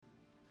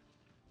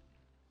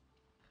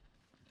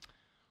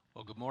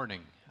Well, good morning.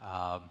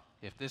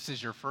 If this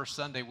is your first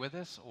Sunday with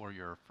us or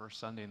your first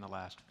Sunday in the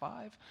last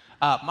five,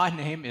 my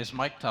name is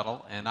Mike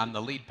Tuttle, and I'm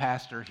the lead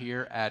pastor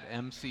here at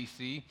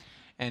MCC.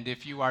 And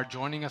if you are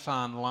joining us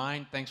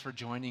online, thanks for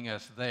joining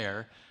us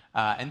there.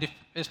 And if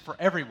it's for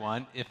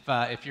everyone,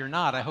 if you're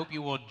not, I hope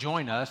you will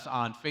join us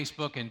on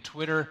Facebook and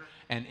Twitter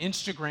and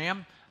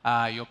Instagram.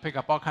 You'll pick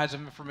up all kinds of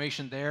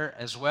information there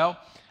as well.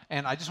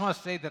 And I just want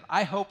to say that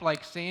I hope,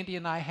 like Sandy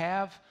and I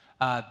have,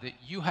 that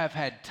you have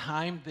had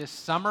time this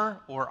summer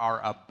or are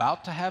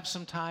about to have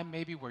some time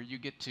maybe where you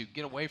get to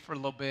get away for a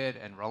little bit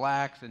and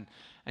relax and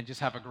just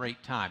have a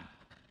great time.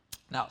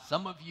 Now,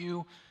 some of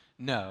you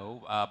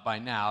know by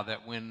now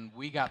that when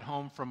we got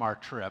home from our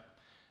trip,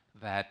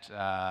 that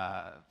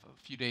a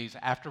few days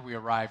after we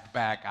arrived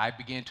back, I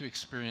began to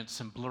experience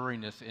some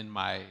blurriness in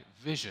my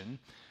vision.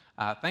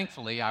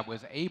 Thankfully, I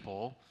was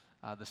able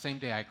the same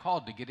day I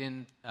called to get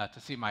in to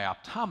see my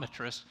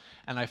optometrist,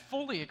 and I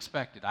fully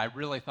expected, I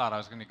really thought I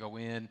was going to go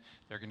in,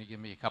 they're going to give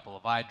me a couple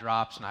of eye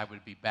drops, and I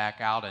would be back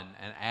out and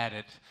at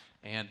it,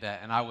 and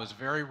I was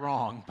very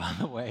wrong, by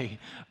the way,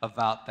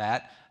 about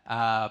that.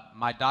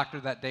 My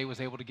doctor that day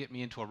was able to get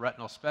me into a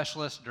retinal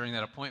specialist. During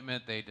that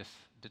appointment, they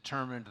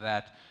determined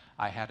that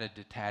I had a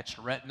detached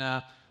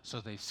retina, so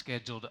they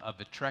scheduled a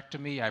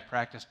vitrectomy. I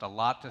practiced a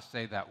lot to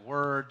say that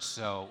word,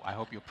 so I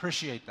hope you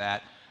appreciate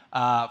that.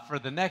 For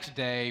the next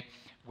day,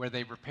 where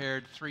they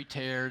repaired 3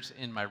 tears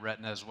in my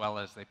retina, as well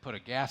as they put a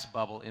gas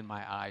bubble in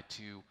my eye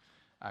to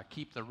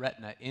keep the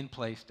retina in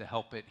place to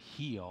help it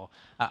heal.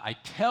 I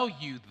tell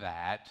you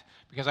that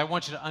because I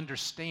want you to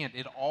understand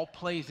it all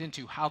plays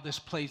into how this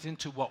plays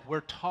into what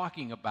we're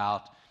talking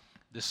about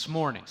this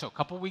morning. So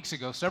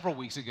several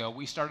weeks ago,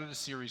 we started a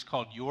series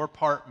called Your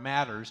Part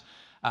Matters,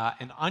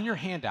 and on your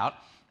handout,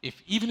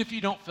 even if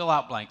you don't fill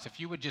out blanks, if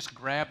you would just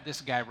grab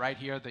this guy right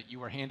here that you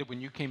were handed when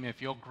you came in,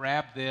 if you'll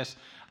grab this,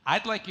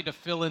 I'd like you to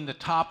fill in the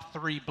top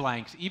 3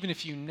 blanks, even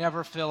if you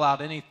never fill out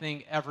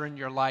anything ever in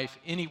your life,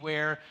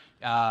 anywhere.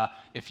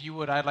 If you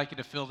would, I'd like you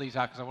to fill these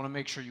out because I want to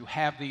make sure you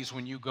have these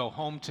when you go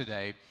home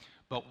today.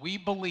 But we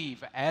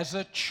believe, as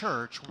a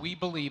church, we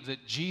believe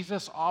that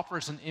Jesus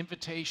offers an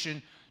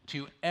invitation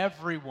to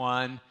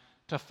everyone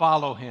to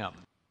follow him.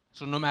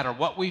 So no matter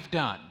what we've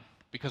done,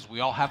 because we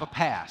all have a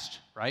past,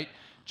 right?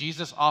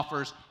 Jesus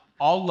offers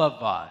all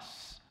of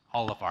us,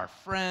 all of our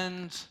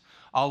friends,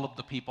 all of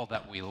the people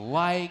that we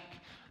like,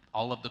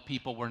 all of the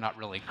people we're not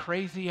really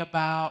crazy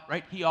about,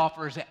 right? He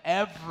offers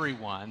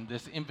everyone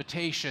this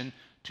invitation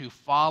to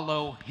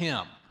follow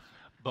him.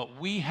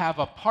 But we have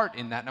a part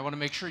in that, and I want to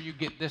make sure you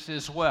get this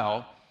as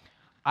well.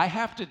 I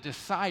have to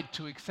decide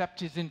to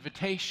accept his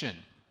invitation.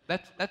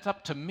 That's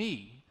up to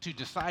me to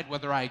decide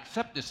whether I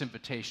accept this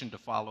invitation to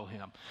follow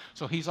him.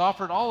 So he's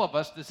offered all of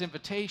us this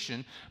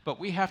invitation, but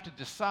we have to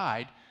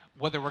decide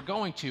whether we're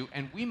going to,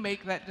 and we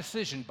make that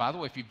decision. By the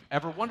way, if you've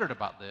ever wondered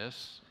about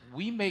this,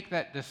 we make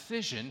that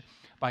decision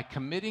by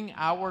committing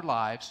our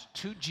lives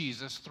to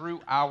Jesus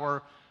through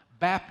our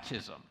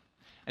baptism.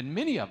 And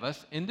many of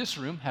us in this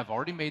room have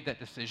already made that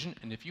decision,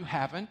 and if you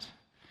haven't,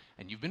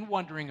 and you've been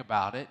wondering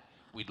about it,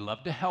 we'd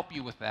love to help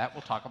you with that.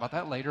 We'll talk about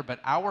that later,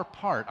 but our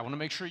part, I want to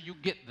make sure you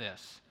get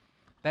this.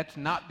 That's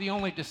not the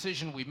only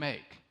decision we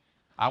make.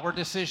 Our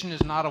decision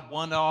is not a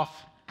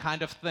one-off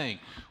kind of thing.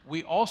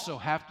 We also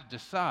have to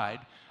decide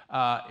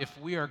if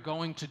we are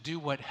going to do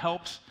what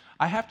helps.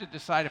 I have to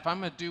decide if I'm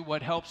going to do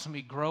what helps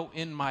me grow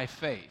in my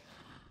faith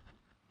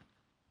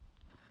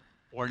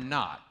or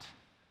not.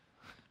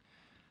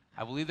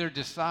 I will either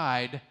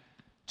decide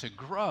to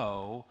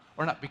grow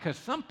or not, because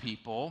some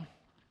people,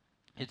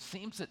 it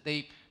seems that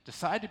they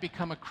decide to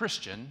become a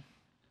Christian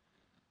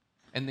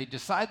and they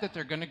decide that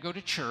they're going to go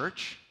to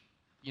church,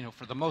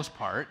 for the most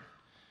part,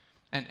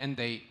 and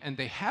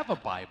they have a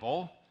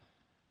Bible,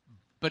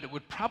 but it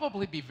would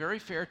probably be very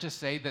fair to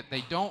say that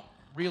they don't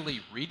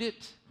really read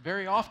it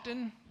very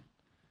often.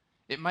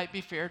 It might be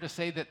fair to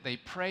say that they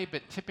pray,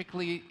 but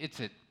typically it's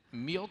at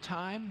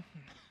mealtime,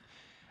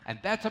 and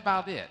that's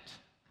about it.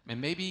 And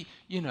maybe,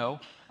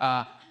 and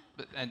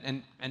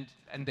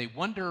they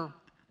wonder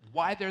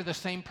why they're the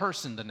same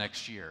person the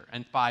next year,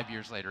 and 5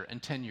 years later,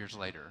 and 10 years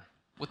later,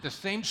 with the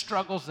same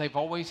struggles they've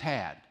always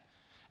had.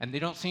 And they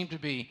don't seem to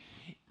be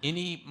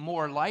any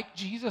more like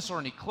Jesus or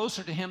any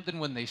closer to him than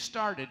when they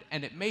started,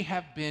 and it may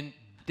have been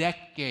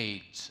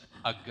decades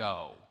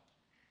ago.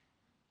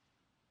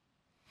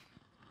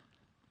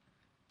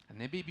 And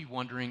they may be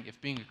wondering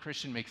if being a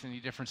Christian makes any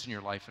difference in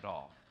your life at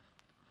all.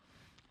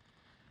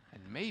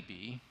 And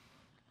maybe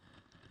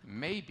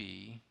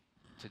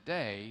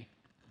today,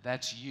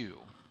 that's you.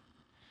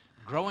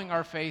 Growing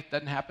our faith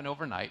doesn't happen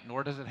overnight,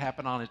 nor does it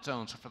happen on its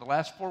own. So for the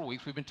last 4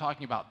 weeks, we've been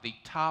talking about the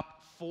top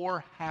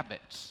 4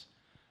 habits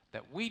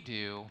that we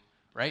do,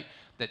 right,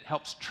 that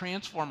helps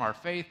transform our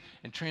faith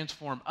and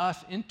transform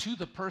us into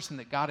the person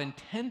that God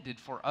intended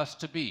for us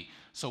to be.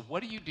 So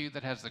what do you do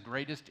that has the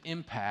greatest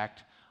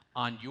impact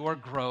on your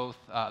growth,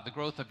 the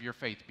growth of your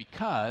faith?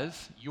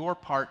 Because your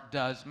part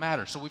does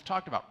matter. So we've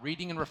talked about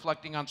reading and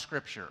reflecting on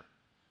Scripture,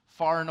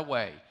 far and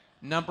away.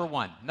 Number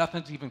 1,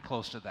 nothing's even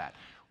close to that.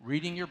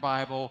 reading your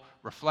Bible,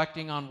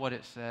 reflecting on what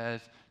it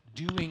says,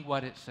 doing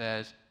what it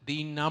says,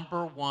 the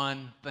number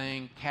one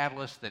thing,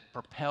 catalyst that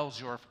propels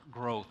your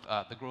growth,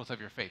 the growth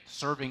of your faith.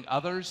 Serving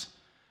others,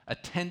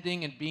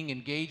 attending and being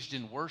engaged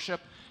in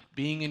worship,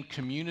 being in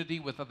community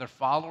with other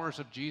followers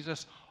of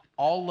Jesus,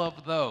 all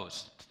of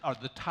those are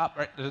the top,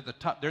 right?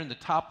 They're in the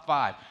top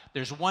 5.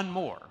 There's one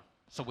more.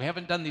 So we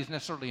haven't done these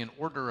necessarily in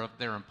order of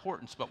their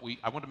importance, but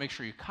I want to make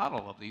sure you caught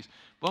all of these.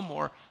 One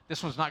more.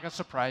 This one's not going to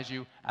surprise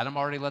you. Adam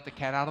already let the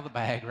cat out of the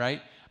bag,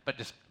 right? But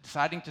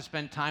deciding to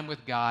spend time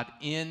with God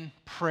in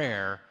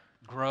prayer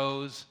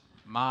grows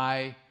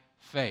my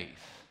faith.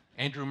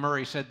 Andrew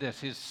Murray said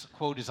this. His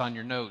quote is on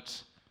your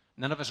notes.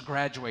 None of us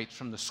graduates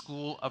from the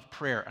school of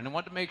prayer. And I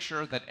want to make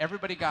sure that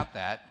everybody got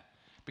that,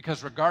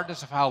 because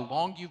regardless of how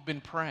long you've been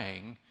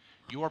praying,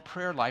 your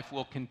prayer life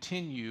will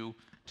continue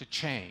to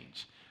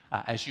change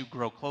as you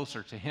grow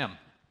closer to Him.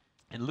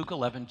 In Luke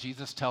 11,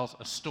 Jesus tells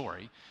a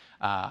story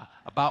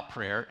about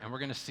prayer, and we're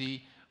going to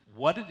see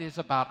what it is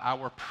about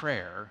our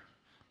prayer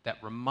that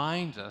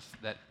reminds us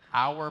that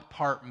our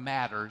part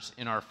matters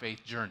in our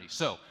faith journey.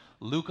 So,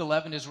 Luke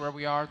 11 is where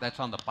we are. That's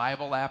on the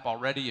Bible app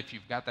already if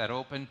you've got that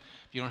open.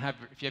 If you have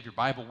your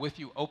Bible with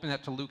you, open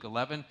that to Luke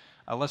 11.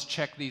 Let's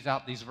check these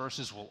out. These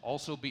verses will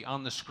also be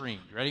on the screen.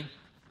 You ready?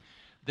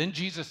 Then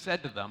Jesus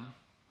said to them,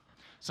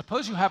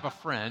 "Suppose you have a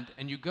friend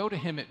and you go to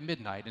him at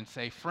midnight and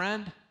say,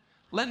 'Friend,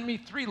 lend me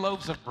 3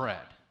 loaves of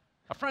bread.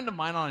 A friend of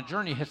mine on a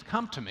journey has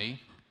come to me,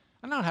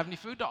 and I don't have any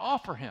food to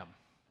offer him.'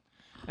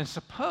 And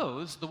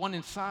suppose the one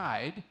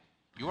inside,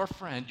 your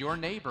friend, your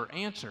neighbor,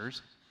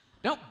 answers,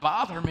 'Don't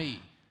bother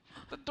me.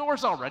 The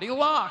door's already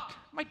locked.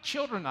 My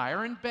children and I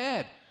are in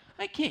bed.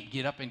 I can't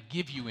get up and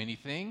give you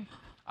anything.'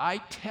 I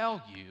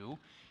tell you,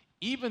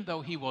 even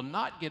though he will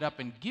not get up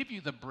and give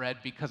you the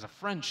bread because of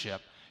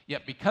friendship,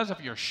 yet because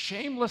of your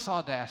shameless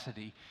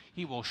audacity,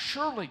 he will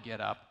surely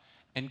get up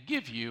and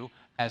give you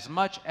as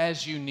much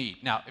as you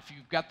need." Now, if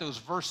you've got those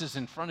verses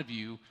in front of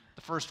you,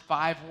 the first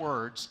 5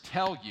 words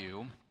tell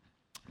you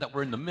that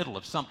we're in the middle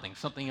of something.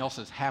 Something else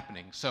is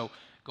happening. So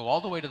go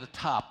all the way to the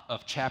top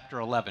of chapter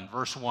 11,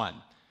 verse 1.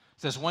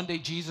 It says, "One day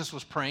Jesus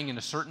was praying in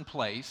a certain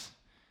place,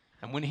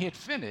 and when he had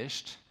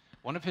finished,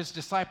 one of his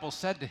disciples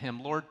said to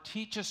him, 'Lord,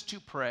 teach us to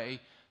pray,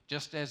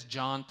 just as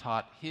John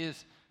taught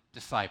his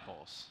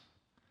disciples.'"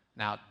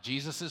 Now,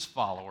 Jesus'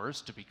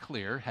 followers, to be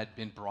clear, had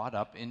been brought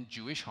up in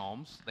Jewish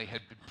homes. They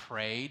had been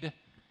prayed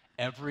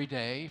every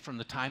day from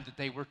the time that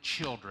they were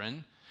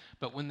children.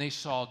 But when they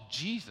saw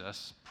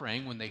Jesus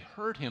praying, when they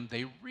heard him,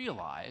 they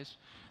realized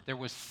there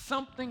was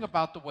something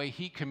about the way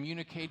he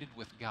communicated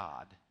with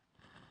God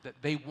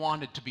that they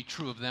wanted to be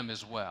true of them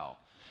as well.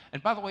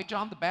 And by the way,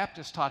 John the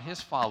Baptist taught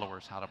his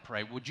followers how to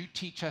pray. Would you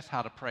teach us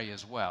how to pray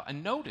as well?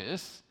 And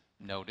notice,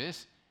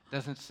 it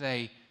doesn't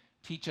say,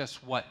 teach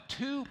us what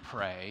to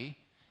pray.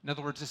 In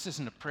other words, this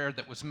isn't a prayer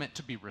that was meant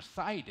to be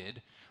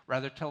recited.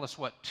 Rather, tell us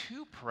what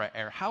to pray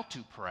or how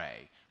to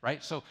pray,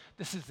 right? So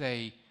this is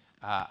a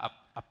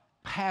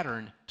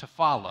pattern to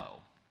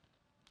follow.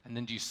 And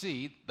then do you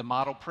see the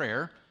model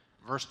prayer,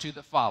 verse 2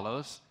 that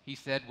follows? He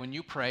said, "When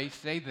you pray,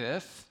 say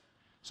this."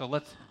 So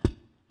let's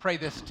pray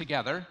this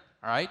together,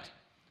 all right?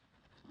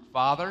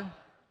 "Father,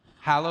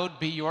 hallowed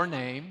be your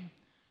name.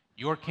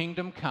 Your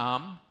kingdom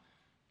come.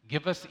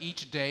 Give us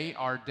each day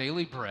our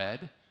daily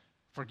bread.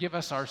 Forgive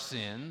us our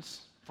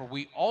sins, for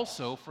we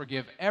also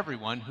forgive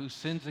everyone who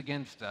sins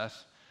against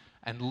us.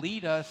 And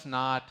lead us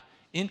not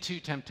into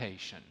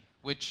temptation."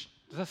 Which,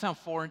 does that sound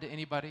foreign to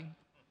anybody?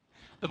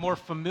 The more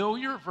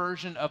familiar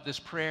version of this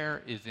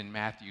prayer is in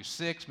Matthew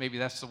 6. Maybe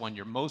that's the one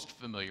you're most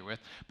familiar with.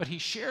 But he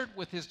shared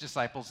with his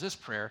disciples this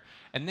prayer,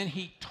 and then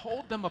he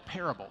told them a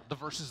parable, the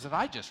verses that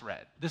I just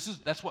read.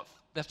 That's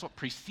what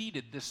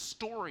preceded this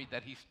story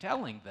that he's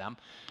telling them,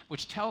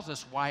 which tells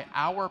us why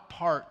our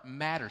part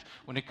matters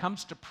when it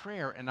comes to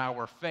prayer and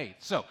our faith.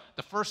 So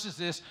the first is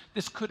this.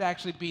 This could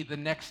actually be the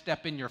next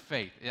step in your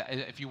faith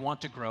if you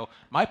want to grow.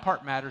 My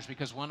part matters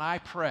because when I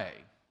pray,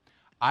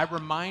 I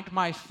remind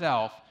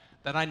myself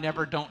that I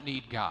never don't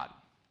need God.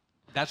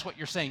 That's what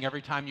you're saying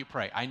every time you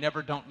pray. I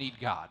never don't need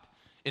God.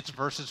 It's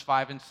verses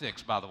 5 and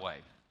 6, by the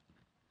way.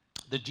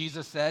 That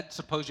Jesus said,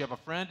 suppose you have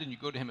a friend and you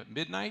go to him at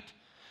midnight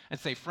and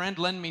say, "Friend,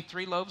 lend me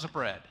 3 loaves of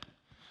bread.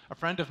 A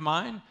friend of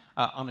mine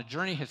on a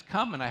journey has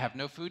come and I have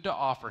no food to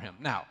offer him."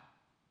 Now,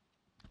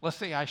 let's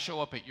say I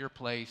show up at your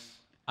place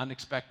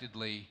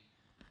unexpectedly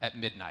at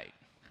midnight.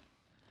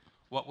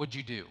 What would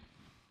you do?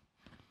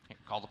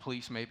 Call the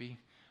police, maybe?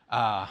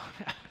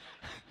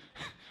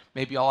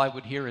 Maybe all I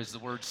would hear is the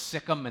word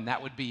 "sick 'em" and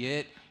that would be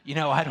it.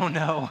 I don't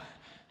know.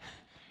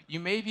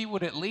 You maybe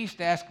would at least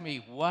ask me,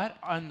 what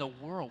in the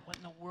world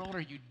are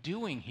you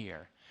doing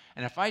here?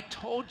 And if I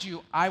told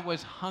you I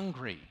was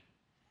hungry,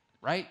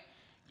 right,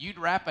 you'd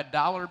wrap a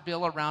dollar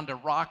bill around a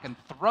rock and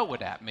throw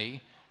it at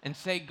me and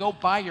say, "Go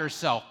buy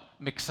yourself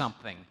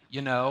McSomething,"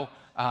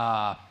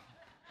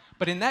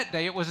 But in that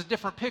day, it was a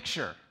different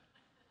picture.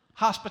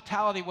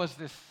 Hospitality was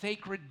this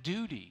sacred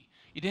duty.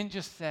 You didn't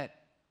just set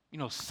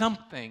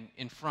something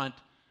in front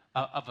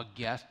of a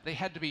guest. They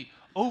had to be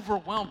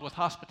overwhelmed with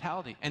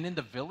hospitality. And in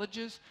the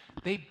villages,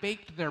 they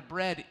baked their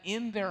bread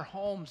in their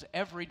homes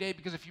every day,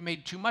 because if you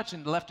made too much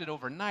and left it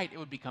overnight, it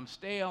would become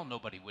stale.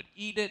 Nobody would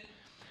eat it.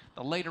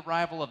 The late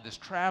arrival of this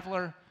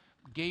traveler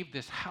gave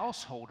this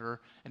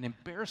householder an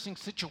embarrassing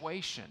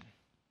situation.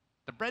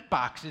 The bread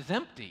box is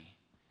empty,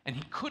 and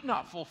he could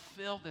not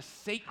fulfill the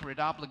sacred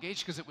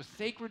obligation, because it was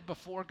sacred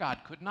before God,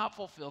 could not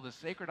fulfill the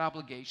sacred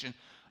obligation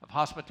of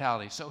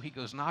hospitality. So he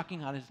goes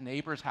knocking on his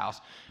neighbor's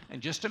house.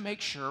 And just to make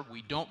sure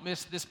we don't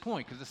miss this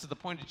point, because this is the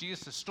point of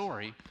Jesus'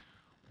 story,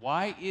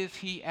 why is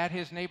he at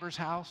his neighbor's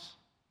house?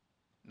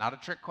 Not a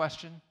trick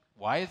question.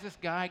 Why is this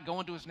guy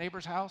going to his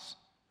neighbor's house?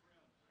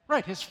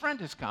 Right, his friend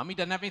has come. He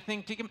doesn't have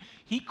anything to give him.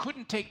 He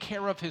couldn't take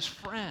care of his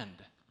friend.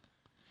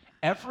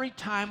 Every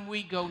time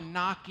we go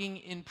knocking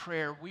in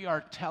prayer, we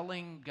are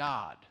telling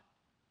God,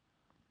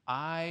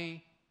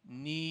 I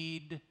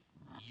need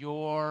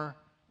your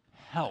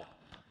help.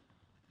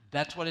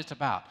 That's what it's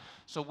about.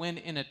 So when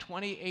in a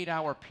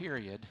 28-hour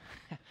period,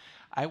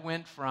 I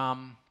went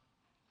from,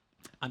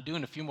 I'm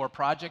doing a few more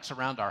projects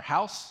around our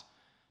house,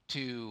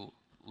 to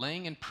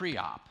laying in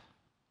pre-op.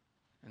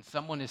 And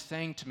someone is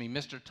saying to me,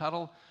 Mr.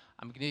 Tuttle,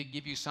 I'm going to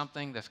give you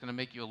something that's going to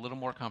make you a little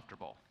more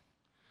comfortable.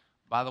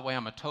 By the way,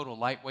 I'm a total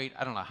lightweight.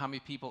 I don't know how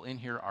many people in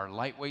here are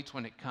lightweights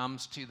when it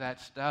comes to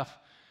that stuff.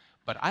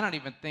 But I don't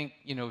even think,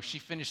 she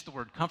finished the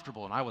word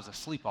comfortable and I was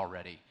asleep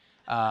already.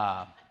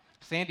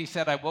 Sandy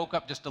said I woke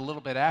up just a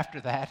little bit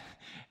after that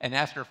and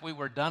asked her if we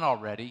were done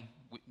already.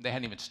 They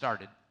hadn't even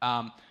started.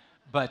 So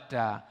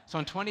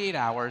in 28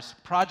 hours,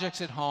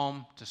 projects at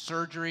home, to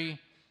surgery,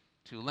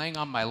 to laying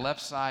on my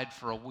left side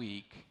for a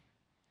week.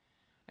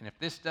 And if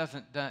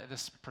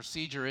this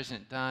procedure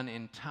isn't done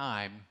in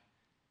time,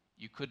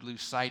 you could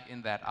lose sight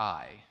in that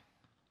eye.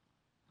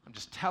 I'm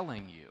just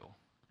telling you,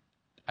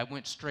 I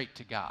went straight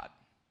to God.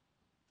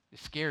 It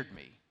scared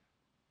me.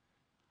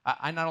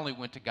 I not only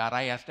went to God,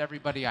 I asked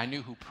everybody I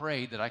knew who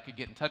prayed that I could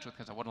get in touch with,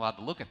 because I wasn't allowed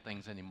to look at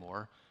things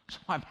anymore.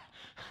 But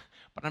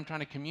I'm trying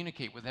to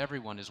communicate with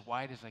everyone as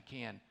wide as I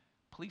can.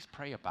 Please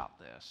pray about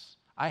this.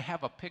 I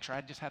have a picture.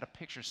 I just had a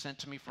picture sent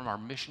to me from our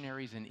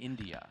missionaries in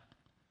India.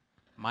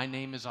 My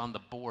name is on the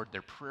board,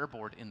 their prayer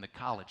board in the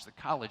college. The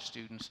college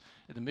students,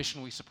 the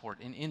mission we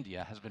support in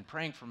India, has been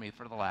praying for me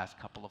for the last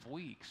couple of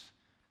weeks.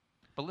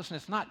 But listen,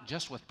 it's not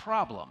just with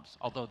problems,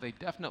 although they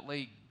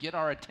definitely get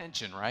our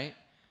attention, right?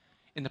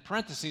 In the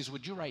parentheses,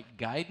 would you write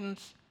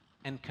guidance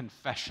and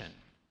confession?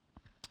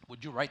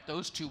 Would you write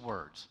those two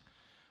words?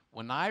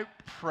 When I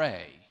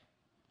pray,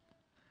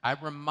 I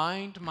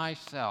remind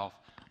myself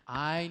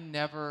I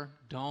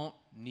don't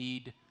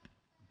need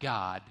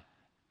God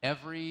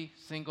every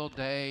single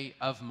day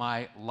of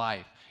my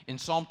life. In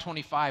Psalm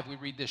 25, we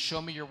read this,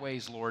 show me your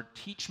ways, Lord,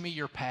 teach me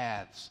your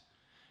paths.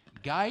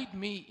 Guide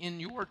me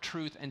in your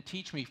truth and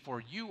teach me,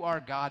 for you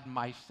are God,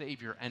 my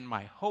Savior, and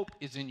my hope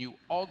is in you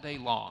all day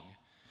long.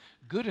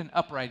 Good and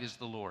upright is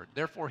the Lord.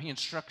 Therefore, he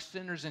instructs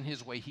sinners in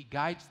his way. He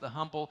guides the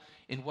humble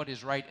in what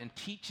is right and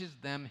teaches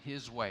them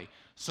his way.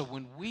 So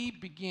when we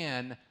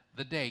begin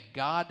the day,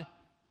 God,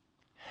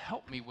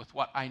 help me with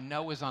what I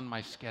know is on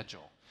my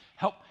schedule.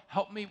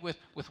 Help me with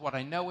what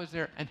I know is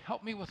there, and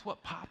help me with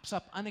what pops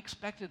up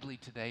unexpectedly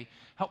today.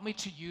 Help me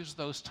to use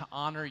those to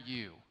honor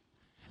you.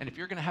 And if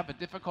you're going to have a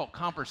difficult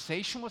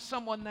conversation with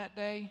someone that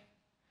day,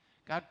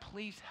 God,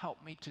 please help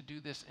me to do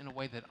this in a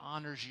way that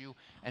honors you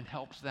and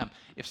helps them.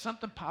 If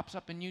something pops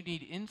up and you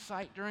need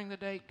insight during the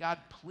day, God,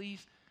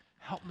 please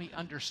help me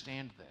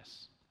understand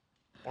this.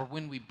 Or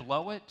when we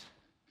blow it,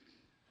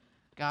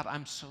 God,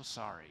 I'm so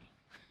sorry.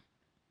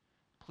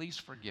 Please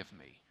forgive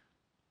me.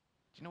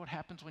 Do you know what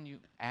happens when you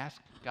ask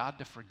God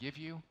to forgive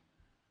you?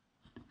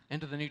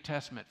 Into the New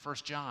Testament, 1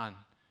 John,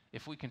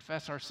 if we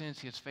confess our sins,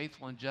 he is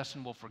faithful and just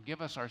and will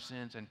forgive us our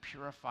sins and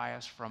purify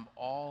us from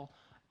all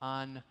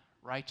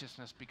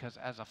unrighteousness. Because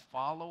as a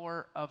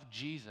follower of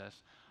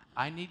Jesus,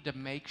 I need to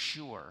make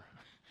sure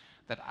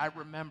that I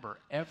remember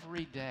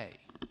every day,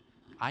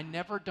 I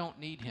never don't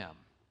need him.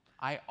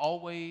 I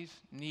always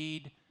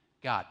need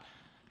God.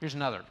 Here's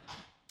another.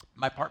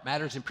 My part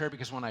matters in prayer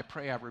because when I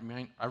pray,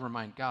 I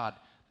remind God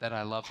that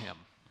I love him.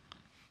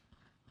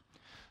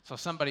 So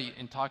somebody,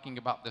 in talking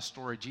about this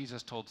story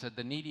Jesus told, said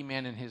the needy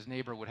man and his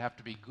neighbor would have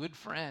to be good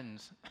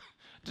friends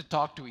to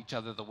talk to each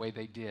other the way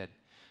they did.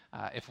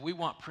 If we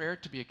want prayer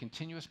to be a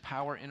continuous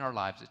power in our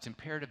lives, it's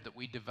imperative that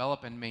we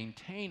develop and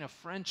maintain a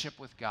friendship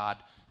with God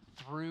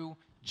through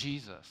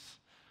Jesus.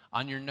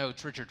 On your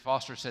notes, Richard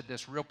Foster said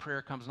this, real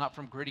prayer comes not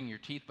from gritting your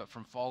teeth, but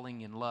from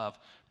falling in love.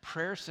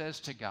 Prayer says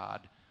to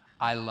God,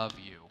 I love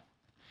you.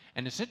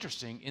 And it's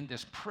interesting, in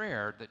this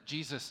prayer that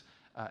Jesus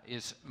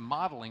is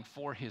modeling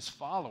for his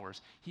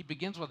followers, he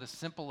begins with a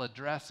simple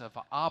address of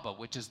Abba,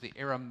 which is the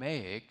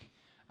Aramaic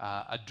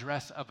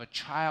address of a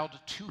child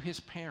to his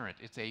parent.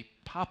 It's a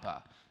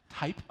papa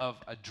type of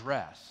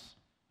address.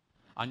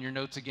 On your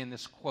notes again,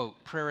 this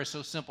quote, prayer is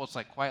so simple, it's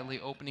like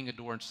quietly opening a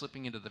door and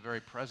slipping into the very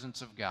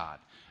presence of God.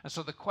 And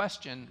so the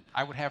question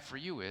I would have for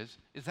you is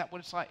that what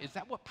it's like? Is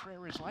that what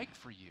prayer is like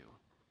for you?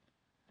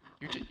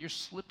 You're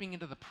slipping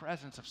into the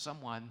presence of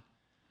someone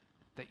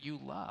that you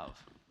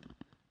love.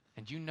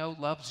 and you know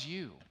loves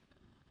you.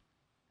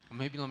 Well,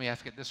 maybe let me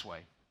ask it this way.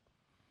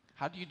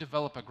 How do you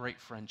develop a great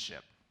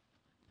friendship?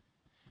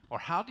 Or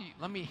how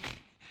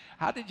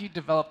did you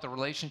develop the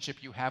relationship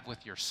you have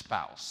with your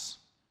spouse?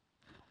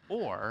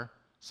 Or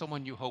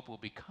someone you hope will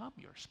become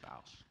your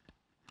spouse?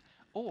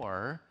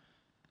 Or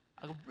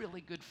a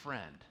really good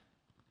friend?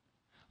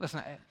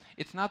 Listen,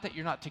 it's not that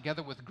you're not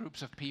together with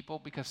groups of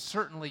people, because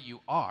certainly you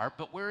are,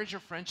 but where is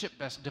your friendship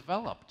best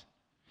developed?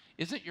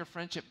 Isn't your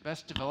friendship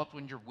best developed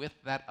when you're with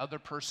that other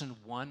person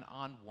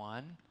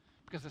one-on-one?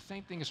 Because the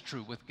same thing is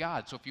true with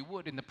God. So if you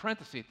would, in the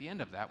parenthesis at the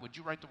end of that, would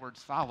you write the word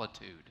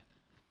solitude?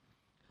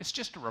 It's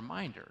just a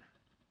reminder.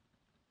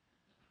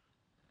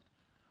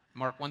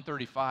 Mark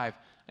 1:35,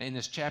 in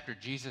this chapter,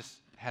 Jesus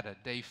had a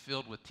day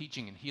filled with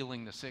teaching and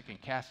healing the sick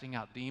and casting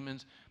out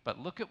demons. But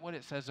look at what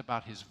it says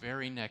about his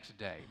very next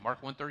day.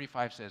 Mark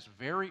 1:35 says,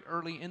 very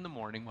early in the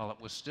morning, while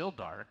it was still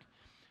dark,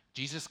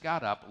 Jesus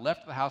got up,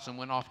 left the house, and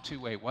went off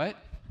to a what?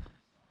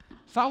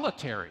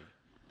 Solitary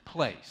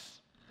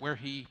place where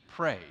he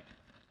prayed.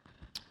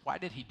 Why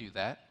did he do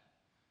that?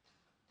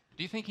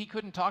 Do you think he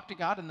couldn't talk to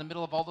God in the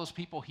middle of all those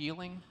people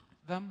healing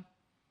them?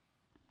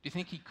 Do you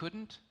think he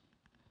couldn't?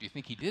 Do you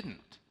think he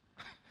didn't?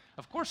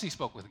 Of course he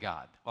spoke with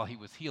God while he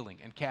was healing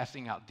and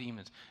casting out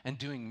demons and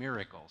doing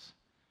miracles.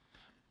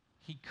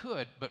 He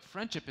could, but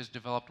friendship is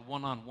developed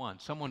one-on-one.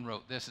 Someone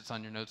wrote this, it's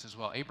on your notes as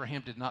well.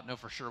 Abraham did not know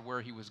for sure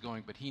where he was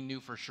going, but he knew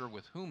for sure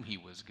with whom he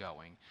was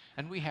going.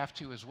 And we have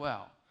to as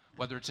well,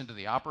 whether it's into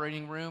the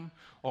operating room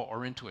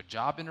or into a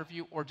job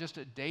interview or just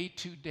a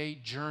day-to-day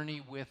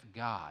journey with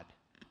God.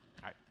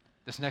 All right,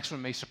 this next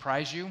one may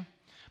surprise you,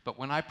 but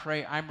when I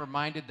pray, I'm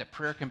reminded that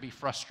prayer can be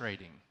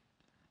frustrating.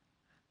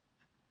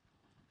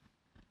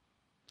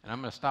 And I'm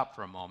going to stop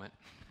for a moment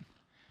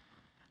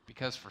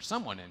because for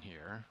someone in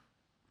here,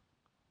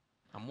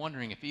 I'm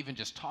wondering if even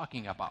just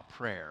talking about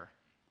prayer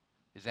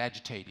is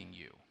agitating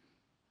you.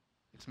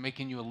 It's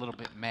making you a little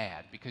bit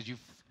mad because you've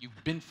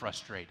been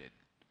frustrated.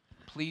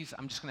 Please,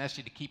 I'm just going to ask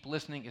you to keep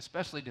listening,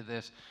 especially to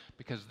this,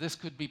 because this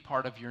could be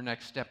part of your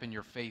next step in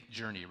your faith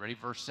journey. Ready?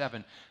 Verse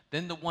 7.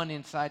 Then the one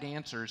inside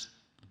answers,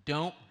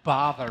 "Don't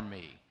bother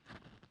me."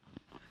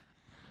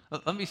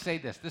 Let me say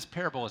this. This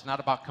parable is not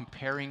about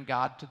comparing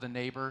God to the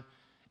neighbor.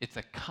 It's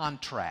a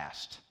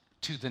contrast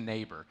to the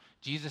neighbor.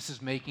 Jesus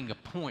is making a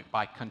point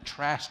by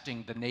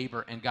contrasting the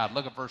neighbor and God.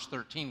 Look at verse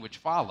 13, which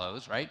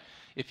follows, right?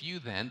 If you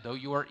then, though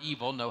you are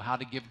evil, know how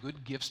to give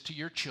good gifts to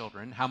your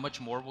children, how much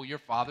more will your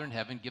Father in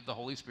heaven give the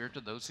Holy Spirit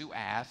to those who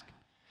ask?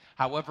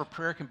 However,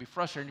 prayer can be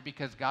frustrating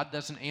because God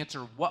doesn't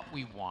answer what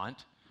we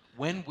want,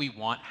 when we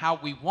want, how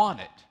we want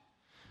it.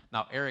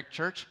 Now, Eric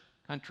Church,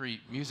 country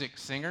music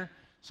singer,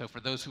 so for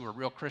those who are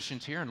real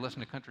Christians here and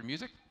listen to country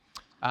music,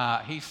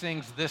 he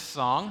sings this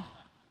song.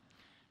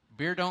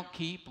 Beer don't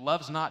keep,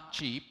 love's not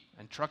cheap,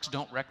 and trucks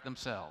don't wreck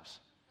themselves.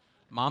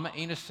 Mama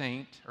ain't a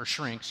saint, or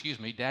shrink,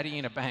 Daddy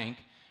ain't a bank,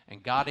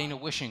 and God ain't a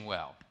wishing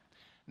well.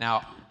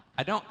 Now,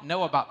 I don't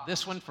know about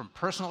this one from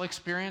personal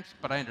experience,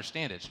 but I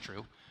understand it's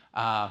true.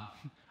 I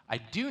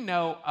do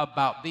know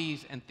about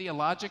these, and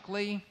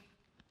theologically,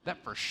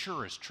 that for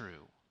sure is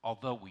true,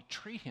 although we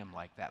treat him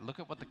like that. Look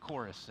at what the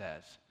chorus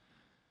says.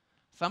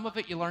 Some of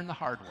it you learn the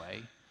hard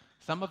way.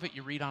 Some of it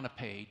you read on a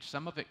page.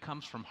 Some of it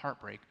comes from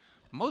heartbreak.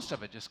 Most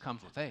of it just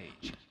comes with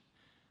age,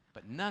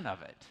 but none of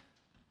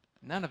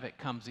it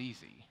comes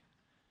easy.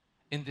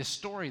 In this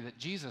story that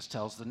Jesus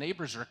tells, the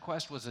neighbor's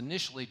request was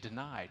initially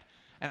denied.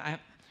 And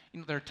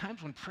there are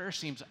times when prayer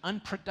seems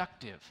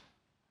unproductive.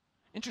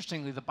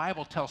 Interestingly, the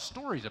Bible tells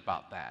stories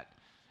about that.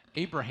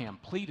 Abraham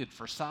pleaded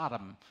for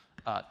Sodom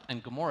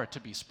and Gomorrah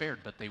to be spared,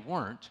 but they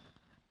weren't.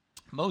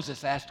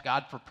 Moses asked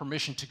God for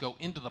permission to go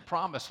into the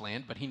promised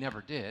land, but he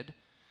never did.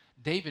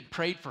 David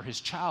prayed for his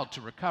child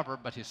to recover,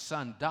 but his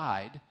son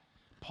died.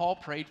 Paul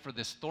prayed for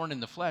this thorn in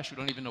the flesh. We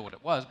don't even know what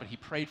it was, but he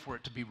prayed for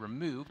it to be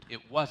removed.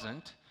 It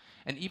wasn't.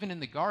 And even in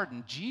the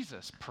garden,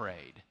 Jesus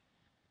prayed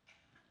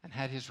and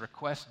had his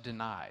request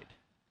denied.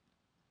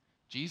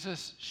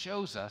 Jesus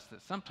shows us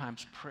that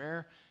sometimes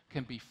prayer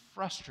can be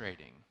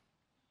frustrating.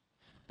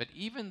 But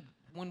even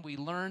when we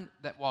learn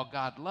that while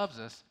God loves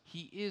us,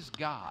 he is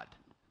God.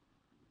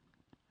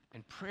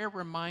 And prayer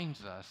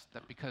reminds us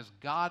that because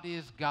God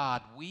is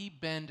God, we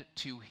bend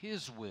to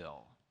his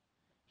will.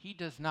 He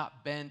does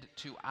not bend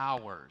to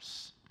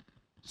ours.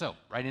 So,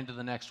 right into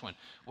the next one.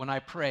 When I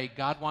pray,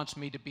 God wants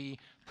me to be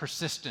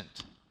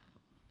persistent.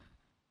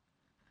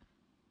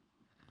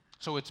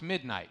 So it's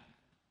midnight.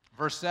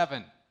 Verse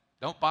 7,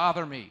 don't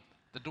bother me.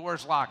 The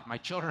door's locked. My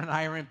children and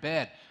I are in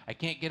bed. I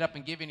can't get up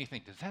and give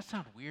anything. Does that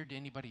sound weird to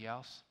anybody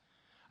else?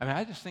 I mean,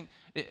 I just think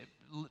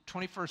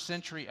 21st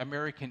century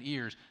American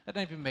ears, that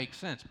doesn't even make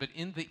sense. But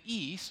in the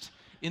East,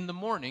 in the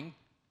morning,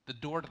 the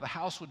door to the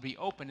house would be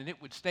open, and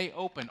it would stay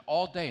open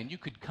all day, and you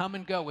could come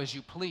and go as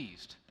you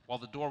pleased while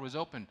the door was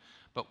open.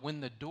 But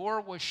when the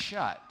door was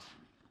shut,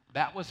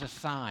 that was a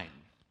sign.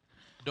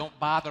 Don't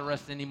bother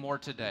us anymore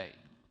today.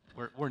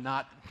 We're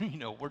not,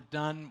 we're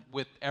done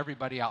with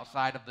everybody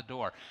outside of the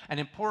door. And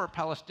in poorer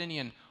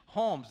Palestinian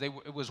homes,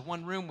 it was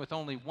one room with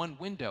only one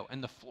window,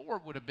 and the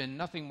floor would have been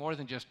nothing more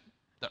than just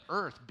the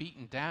earth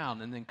beaten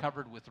down and then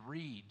covered with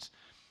reeds.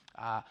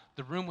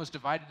 The room was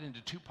divided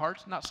into two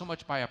parts, not so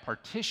much by a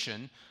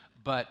partition,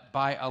 but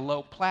by a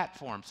low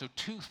platform. So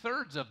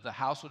 2/3 of the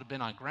house would have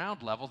been on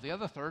ground level. The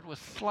other third was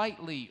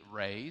slightly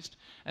raised.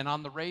 And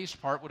on the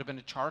raised part would have been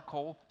a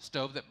charcoal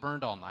stove that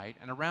burned all night.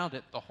 And around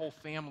it, the whole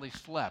family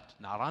slept,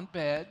 not on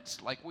beds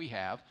like we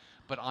have,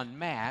 but on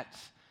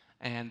mats.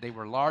 And they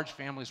were large,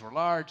 families were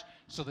large,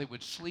 so they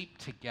would sleep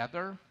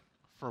together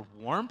for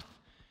warmth.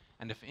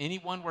 And if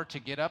anyone were to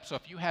get up, so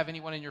if you have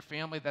anyone in your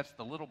family that's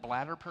the little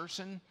bladder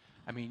person,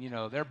 I mean,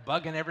 they're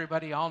bugging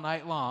everybody all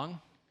night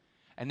long.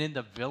 And in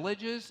the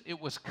villages, it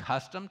was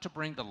custom to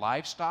bring the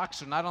livestock.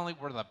 So not only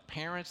were the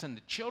parents and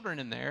the children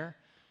in there,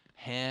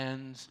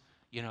 hens,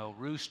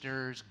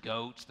 roosters,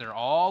 goats, they're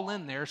all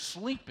in there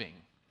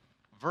sleeping.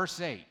 Verse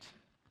 8,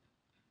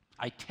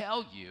 I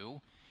tell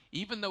you,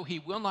 even though he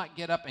will not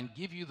get up and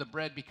give you the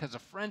bread because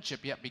of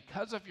friendship, yet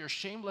because of your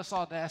shameless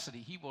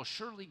audacity, he will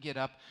surely get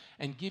up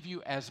and give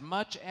you as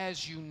much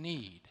as you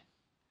need.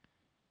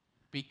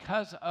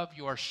 Because of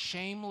your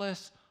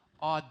shameless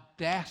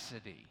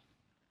audacity.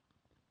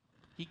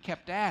 He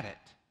kept at it.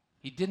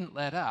 He didn't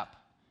let up.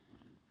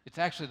 It's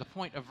actually the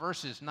point of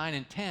verses 9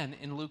 and 10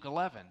 in Luke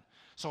 11.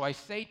 So I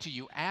say to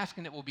you, ask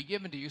and it will be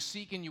given to you,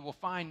 seek and you will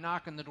find,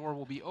 knock and the door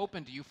will be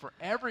opened to you. For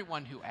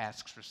everyone who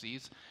asks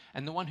receives,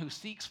 and the one who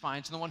seeks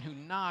finds, and the one who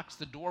knocks,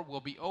 the door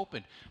will be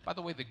opened. By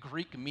the way, the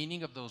Greek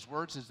meaning of those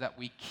words is that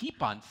we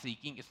keep on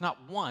seeking. It's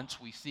not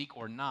once we seek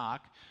or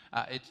knock.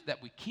 It's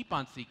that we keep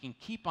on seeking,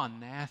 keep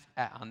on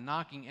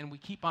knocking, and we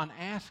keep on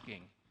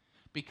asking.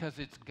 Because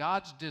it's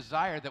God's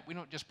desire that we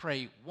don't just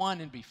pray one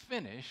and be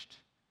finished.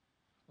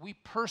 We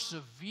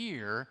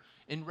persevere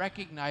in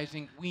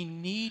recognizing we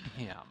need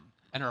him.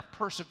 And our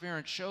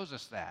perseverance shows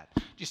us that.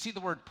 Do you see the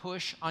word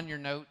push on your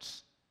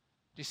notes?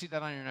 Do you see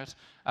that on your notes?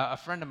 A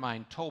friend of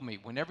mine told me,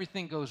 when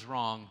everything goes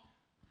wrong,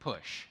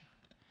 push.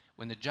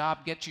 When the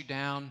job gets you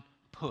down,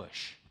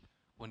 push.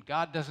 When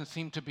God doesn't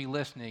seem to be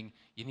listening,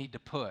 you need to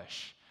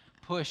push.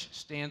 Push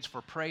stands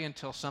for pray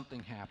until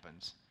something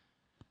happens.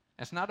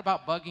 It's not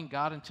about bugging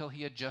God until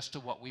he adjusts to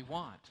what we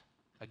want.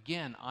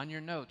 Again, on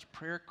your notes,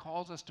 prayer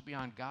calls us to be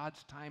on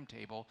God's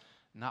timetable,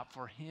 not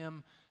for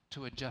him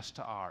to adjust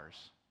to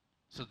ours.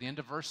 So at the end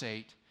of verse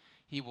 8,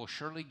 he will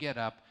surely get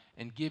up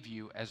and give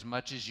you as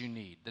much as you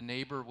need. The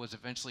neighbor was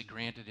eventually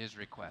granted his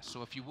request.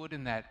 So if you would,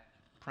 in that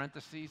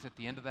parentheses at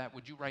the end of that,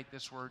 would you write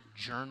this word,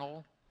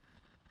 journal?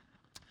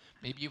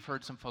 Maybe you've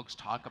heard some folks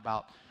talk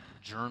about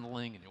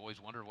journaling, and you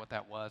always wondered what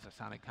that was. It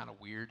sounded kind of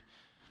weird.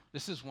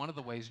 This is one of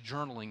the ways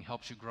journaling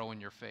helps you grow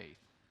in your faith.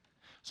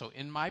 So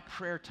in my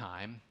prayer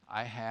time,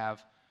 I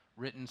have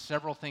written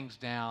several things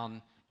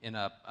down in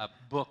a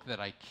book that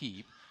I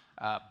keep.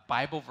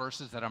 Bible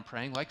verses that I'm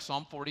praying, like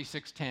Psalm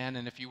 46:10,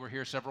 and if you were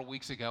here several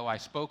weeks ago, I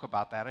spoke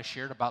about that. I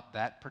shared about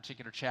that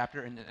particular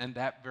chapter and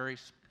that very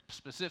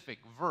specific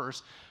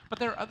verse. But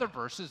there are other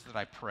verses that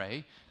I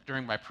pray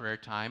during my prayer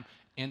time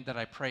and that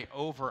I pray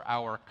over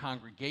our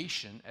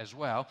congregation as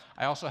well.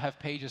 I also have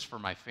pages for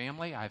my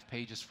family. I have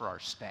pages for our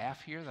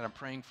staff here that I'm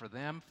praying for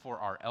them, for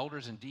our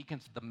elders and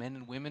deacons, the men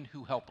and women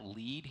who help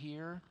lead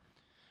here.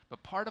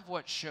 But part of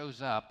what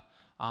shows up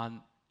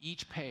on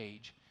each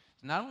page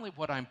not only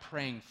what I'm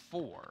praying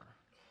for,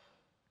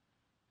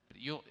 but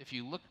if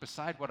you look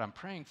beside what I'm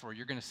praying for,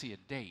 you're going to see a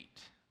date.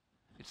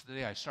 It's the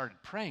day I started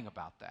praying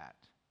about that.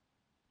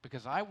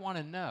 Because I want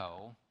to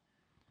know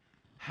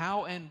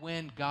how and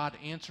when God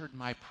answered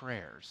my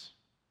prayers.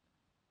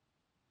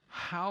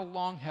 How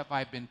long have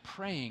I been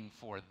praying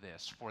for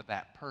this, for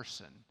that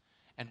person?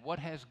 And what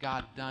has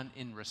God done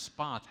in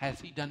response? Has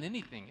he done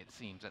anything, it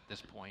seems, at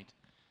this point?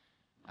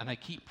 And I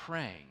keep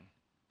praying,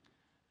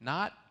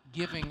 not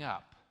giving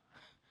up.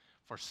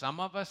 For some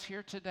of us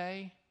here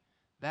today,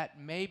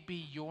 that may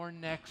be your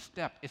next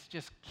step. It's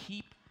just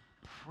keep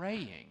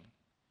praying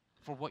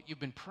for what you've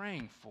been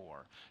praying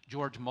for.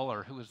 George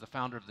Muller, who is the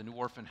founder of the New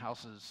Orphan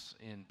Houses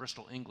in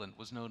Bristol, England,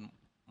 was known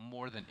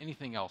more than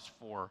anything else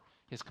for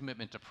his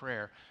commitment to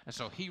prayer. And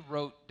so he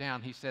wrote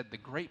down, he said, the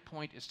great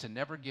point is to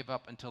never give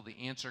up until the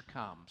answer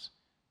comes.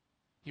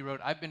 He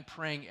wrote, I've been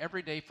praying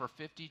every day for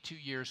 52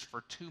 years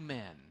for two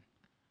men,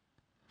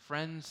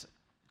 friends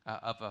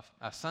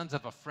sons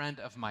of a friend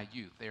of my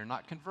youth. They are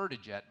not converted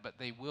yet, but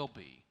they will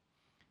be.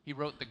 He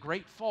wrote, the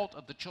great fault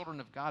of the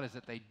children of God is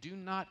that they do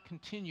not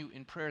continue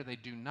in prayer. They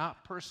do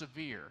not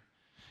persevere.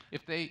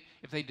 If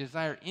they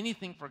desire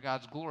anything for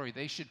God's glory,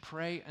 they should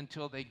pray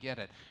until they get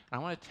it. And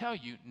I want to tell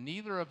you,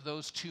 neither of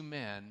those two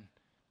men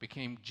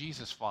became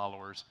Jesus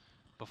followers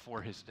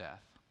before his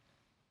death.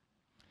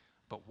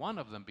 But one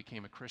of them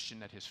became a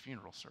Christian at his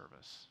funeral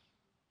service.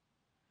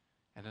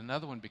 And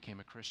another one became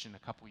a Christian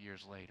a couple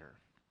years later.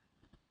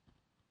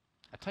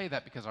 I tell you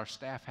that because our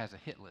staff has a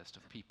hit list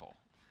of people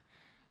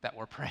that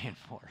we're praying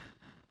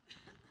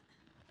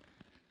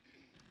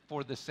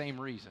for the same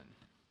reason.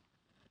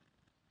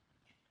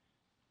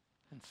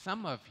 And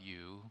some of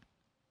you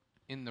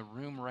in the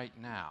room right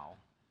now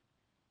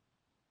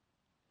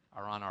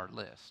are on our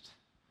list.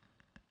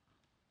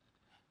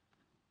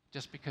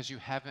 Just because you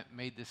haven't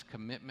made this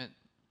commitment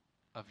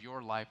of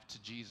your life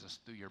to Jesus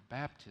through your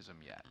baptism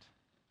yet.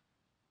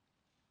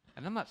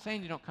 And I'm not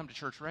saying you don't come to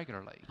church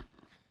regularly.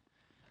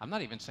 I'm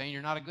not even saying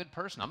you're not a good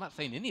person. I'm not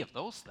saying any of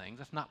those things.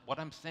 That's not what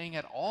I'm saying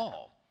at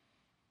all.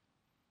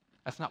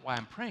 That's not why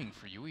I'm praying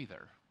for you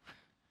either.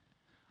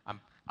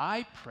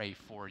 I pray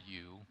for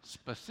you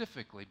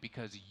specifically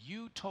because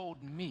you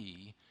told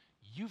me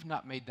you've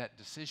not made that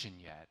decision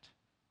yet.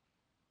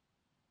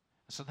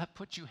 So that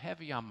puts you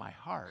heavy on my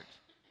heart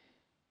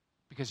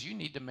because you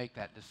need to make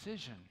that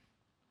decision.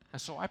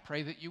 And so I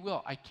pray that you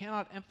will. I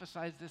cannot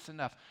emphasize this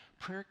enough.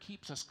 Prayer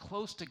keeps us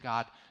close to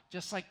God,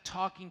 just like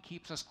talking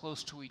keeps us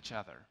close to each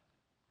other.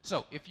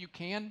 So if you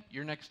can,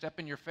 your next step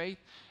in your faith,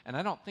 and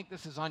I don't think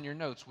this is on your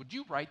notes, would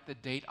you write the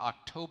date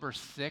October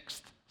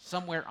 6th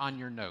somewhere on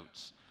your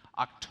notes?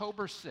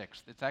 October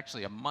 6th. It's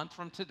actually a month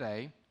from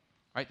today,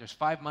 right? There's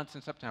 5 months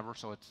in September,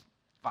 so it's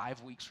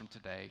 5 weeks from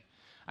today.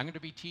 I'm going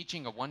to be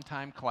teaching a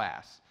one-time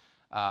class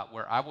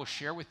where I will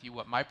share with you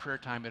what my prayer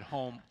time at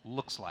home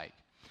looks like.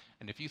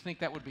 And if you think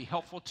that would be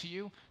helpful to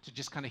you, to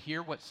just kind of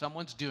hear what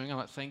someone's doing, I'm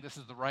not saying this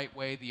is the right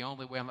way, the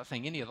only way, I'm not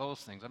saying any of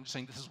those things. I'm just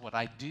saying this is what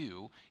I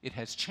do. It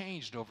has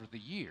changed over the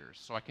years,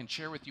 so I can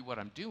share with you what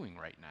I'm doing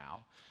right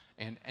now,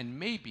 and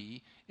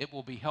maybe it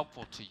will be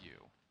helpful to you.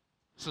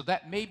 So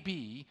that may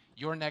be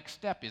your next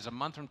step is a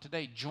month from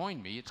today,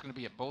 join me. It's going to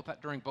be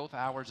during both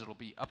hours. It'll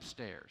be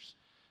upstairs.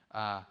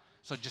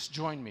 So just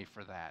join me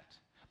for that.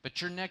 But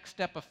your next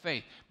step of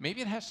faith, maybe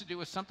it has to do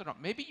with something else.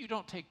 Maybe you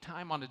don't take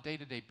time on a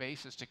day-to-day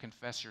basis to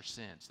confess your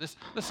sins.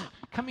 Listen,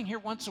 coming here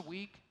once a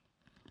week,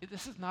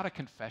 this is not a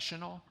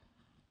confessional.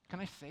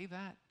 Can I say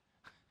that?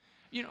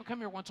 You don't come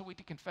here once a week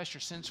to confess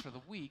your sins for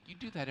the week. You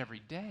do that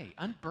every day.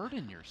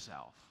 Unburden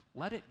yourself.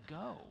 Let it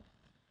go.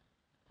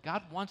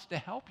 God wants to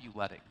help you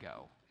let it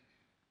go.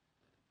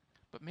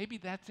 But maybe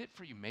that's it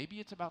for you. Maybe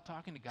it's about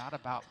talking to God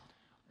about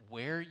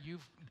where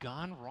you've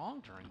gone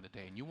wrong during the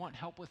day and you want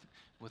help with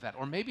that.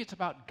 Or maybe it's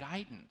about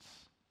guidance.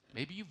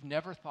 Maybe you've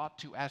never thought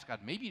to ask God.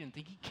 Maybe you didn't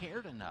think he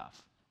cared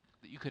enough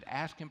that you could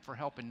ask him for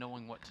help in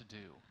knowing what to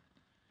do.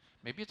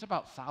 Maybe it's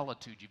about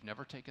solitude. You've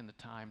never taken the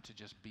time to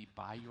just be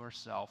by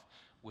yourself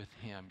with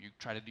him. You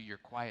try to do your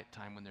quiet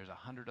time when there's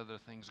 100 other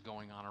things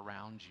going on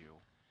around you.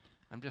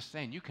 I'm just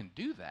saying you can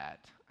do that,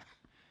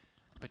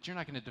 but you're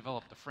not going to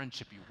develop the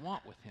friendship you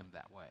want with him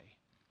that way.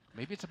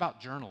 Maybe it's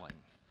about journaling.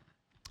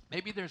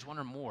 Maybe there's one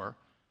or more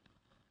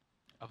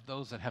of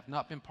those that have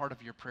not been part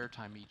of your prayer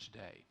time each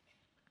day.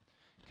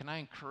 Can I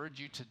encourage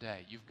you today?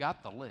 You've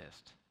got the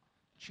list.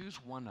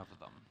 Choose one of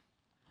them.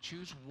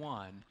 Choose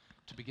one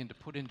to begin to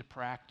put into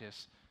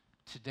practice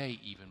today,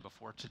 even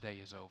before today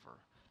is over,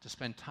 to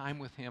spend time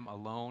with him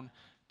alone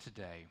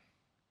today.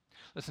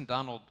 Listen,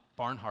 Donald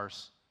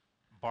Barnhouse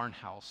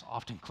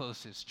often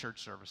closes his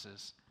church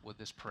services with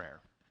this prayer.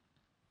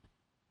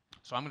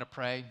 So I'm going to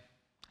pray.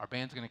 Our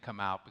band's going to come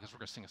out because we're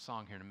going to sing a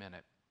song here in a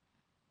minute.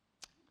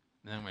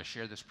 And then I'm going to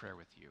share this prayer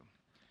with you.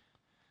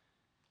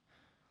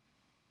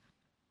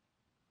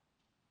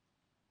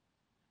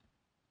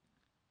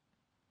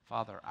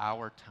 Father,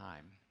 our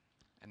time,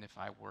 and if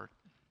I were,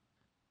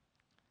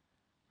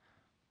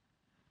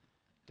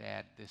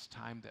 Dad, this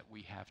time that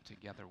we have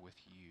together with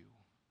you,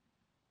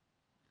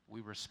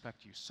 we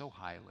respect you so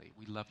highly.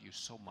 We love you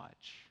so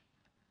much.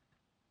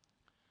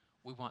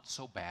 We want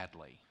so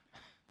badly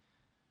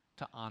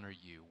to honor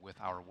you with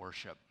our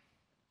worship.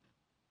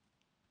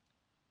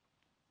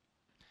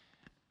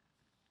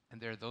 And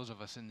there are those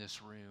of us in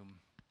this room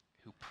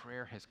who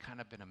prayer has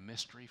kind of been a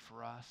mystery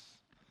for us.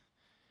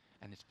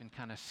 And it's been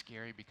kind of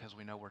scary because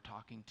we know we're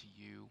talking to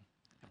you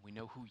and we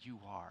know who you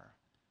are.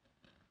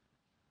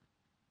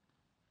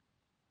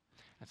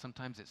 And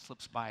sometimes it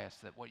slips by us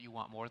that what you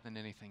want more than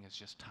anything is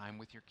just time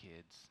with your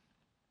kids,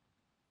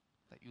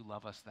 that you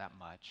love us that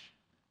much.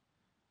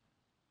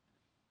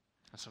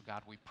 And so,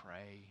 God, we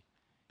pray,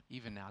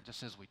 even now,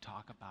 just as we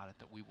talk about it,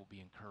 that we will be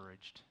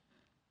encouraged.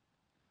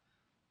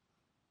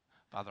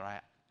 Father,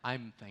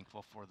 I'm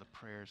thankful for the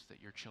prayers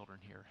that your children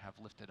here have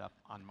lifted up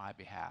on my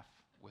behalf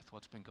with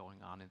what's been going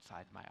on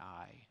inside my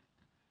eye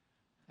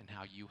and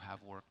how you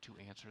have worked to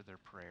answer their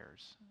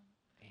prayers.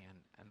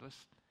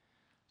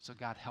 So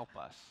God, help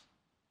us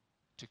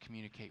to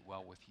communicate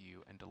well with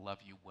you and to love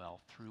you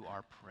well through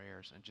our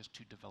prayers and just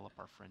to develop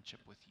our friendship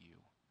with you.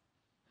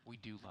 We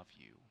do love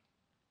you.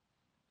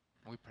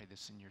 And we pray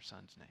this in your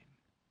Son's name.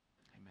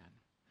 Amen.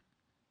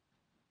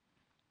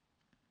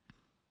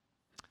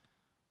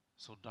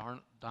 So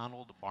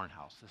Donald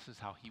Barnhouse, this is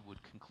how he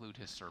would conclude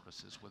his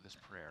services with his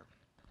prayer.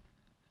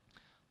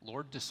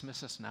 Lord,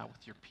 dismiss us now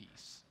with your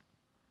peace,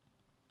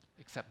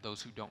 except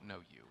those who don't know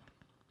you.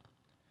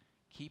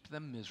 Keep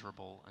them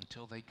miserable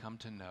until they come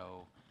to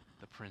know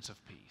the Prince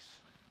of Peace.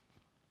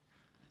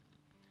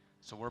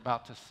 So we're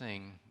about to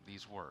sing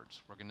these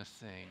words. We're going to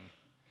sing,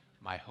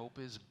 my hope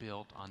is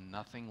built on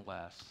nothing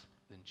less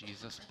than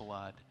Jesus'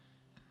 blood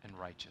and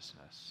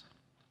righteousness.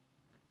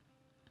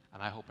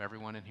 And I hope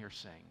everyone in here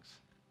sings.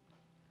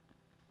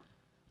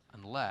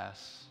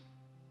 Unless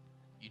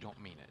you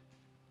don't mean it.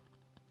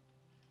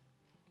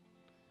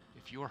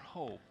 If your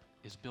hope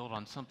is built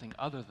on something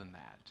other than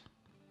that,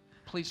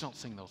 please don't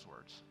sing those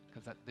words,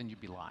 because then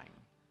you'd be lying.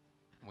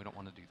 And we don't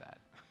want to do that.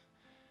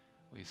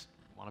 We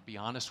want to be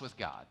honest with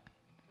God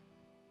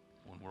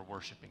when we're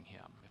worshiping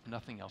him. If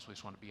nothing else, we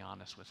just want to be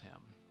honest with him.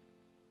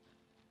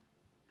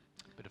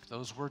 But if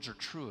those words are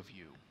true of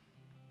you,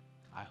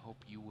 I hope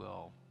you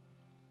will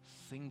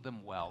sing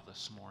them well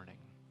this morning.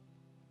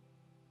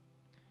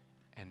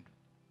 And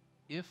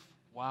if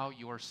while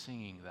you're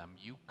singing them,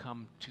 you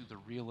come to the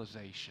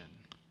realization,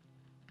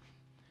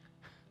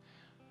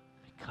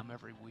 I come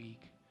every week,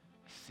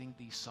 I sing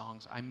these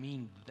songs, I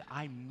mean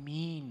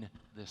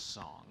this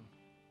song,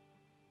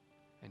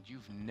 and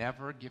you've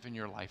never given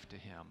your life to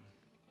him,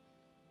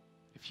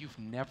 if you've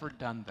never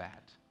done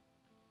that,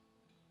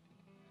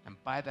 and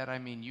by that I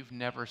mean you've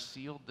never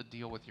sealed the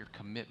deal with your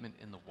commitment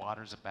in the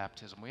waters of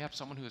baptism. We have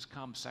someone who has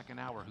come second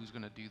hour who's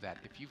going to do that.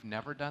 If you've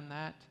never done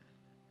that,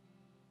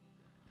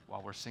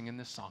 while we're singing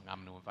this song, I'm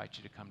going to invite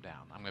you to come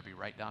down. I'm going to be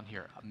right down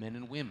here. Men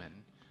and women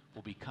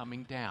will be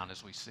coming down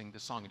as we sing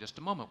this song in just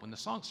a moment. When the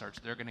song starts,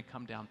 they're going to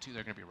come down too.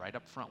 They're going to be right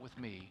up front with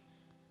me.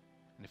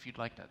 And if you'd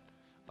like to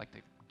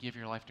give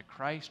your life to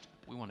Christ,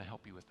 we want to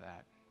help you with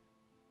that.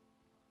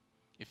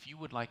 If you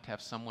would like to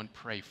have someone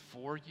pray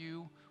for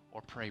you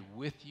or pray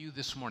with you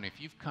this morning, if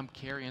you've come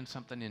carrying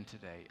something in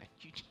today and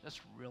you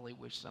just really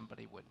wish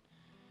somebody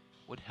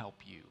would help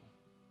you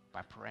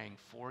by praying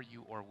for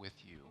you or with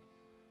you,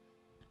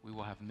 we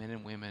will have men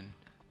and women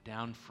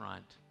down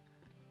front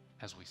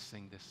as we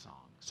sing this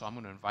song. So I'm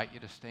going to invite you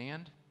to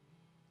stand.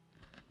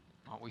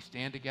 Why don't we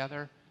stand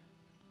together?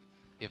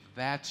 If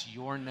that's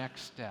your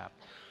next step,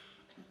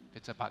 if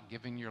it's about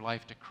giving your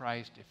life to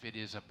Christ, if it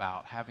is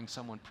about having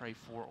someone pray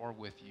for or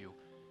with you,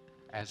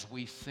 as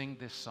we sing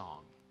this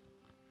song,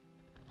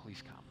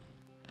 please come.